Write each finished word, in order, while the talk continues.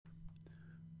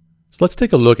So let's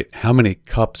take a look at how many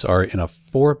cups are in a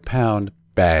 4-pound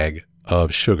bag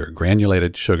of sugar,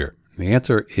 granulated sugar. The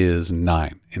answer is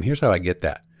 9. And here's how I get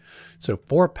that. So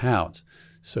 4 pounds.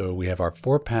 So we have our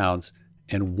 4 pounds,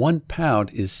 and 1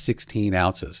 pound is 16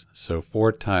 ounces. So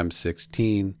 4 times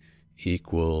 16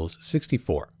 equals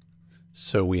 64.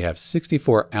 So we have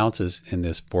 64 ounces in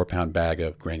this 4-pound bag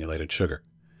of granulated sugar.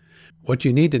 What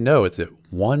you need to know is that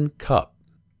 1 cup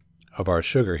of our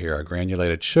sugar here, our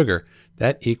granulated sugar,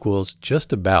 that equals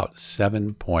just about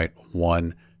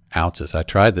 7.1 ounces. I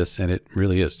tried this and it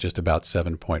really is just about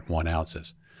 7.1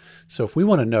 ounces. So if we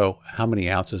want to know how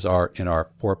many ounces are in our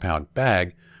 4-pound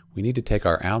bag, we need to take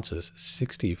our ounces,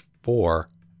 64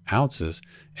 ounces,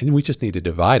 and we just need to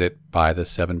divide it by the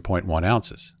 7.1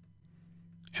 ounces.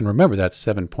 And remember, that's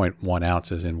 7.1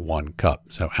 ounces in 1 cup,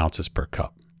 so ounces per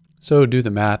cup. So do the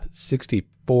math,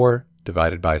 64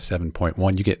 divided by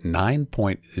 7.1, you get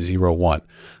 9.01.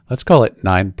 Let's call it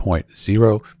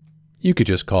 9.0. You could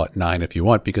just call it 9 if you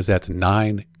want, because that's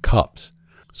 9 cups.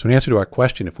 So in answer to our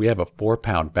question, if we have a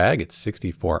 4-pound bag, it's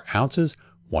 64 ounces.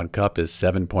 1 cup is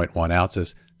 7.1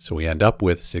 ounces. So we end up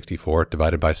with 64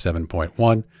 divided by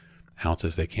 7.1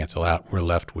 ounces. They cancel out. We're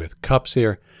left with cups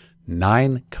here.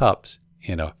 9 cups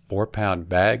in a 4-pound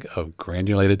bag of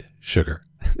granulated sugar.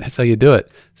 That's how you do it.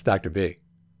 It's Dr. B.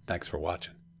 Thanks for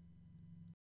watching.